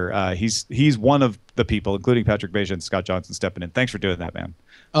over here. He's one of the people, including Patrick Beja and Scott Johnson, stepping in. Thanks for doing that, man.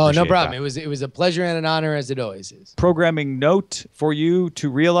 Oh, Appreciate no problem. that. It was a pleasure and an honor, as it always is. Programming note for you to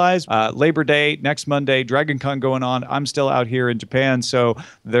realize, Labor Day, next Monday, Dragon Con going on. I'm still out here in Japan, so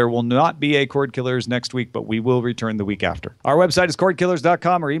there will not be a Cordkillers next week, but we will return the week after. Our website is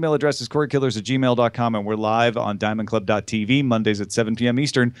cordkillers.com. Our email address is cordkillers@gmail.com, and we're live on diamondclub.tv Mondays at 7 p.m.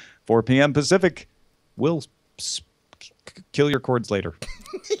 Eastern, 4 p.m. Pacific. We'll kill your cords later.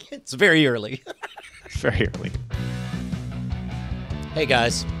 It's very early. Very early. Hey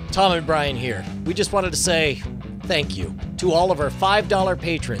guys, Tom and Brian here. We just wanted to say thank you to all of our $5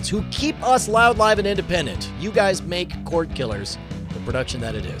 patrons who keep us loud, live, and independent. You guys make Cordkillers the production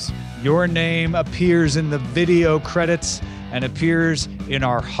that it is. Your name appears in the video credits and appears in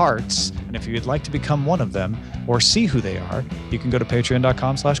our hearts. And if you'd like to become one of them or see who they are, you can go to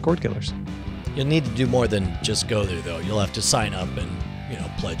patreon.com/Cordkillers. You'll need to do more than just go there, though. You'll have to sign up and,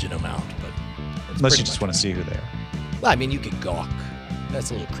 pledge an amount. But Unless you just want to see who they are. Well, I mean, you could gawk. That's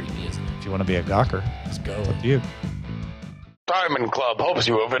a little creepy, isn't it? If you want to be a gawker, Let's go. it's up to you. Diamond Club hopes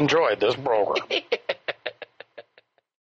you have enjoyed this program.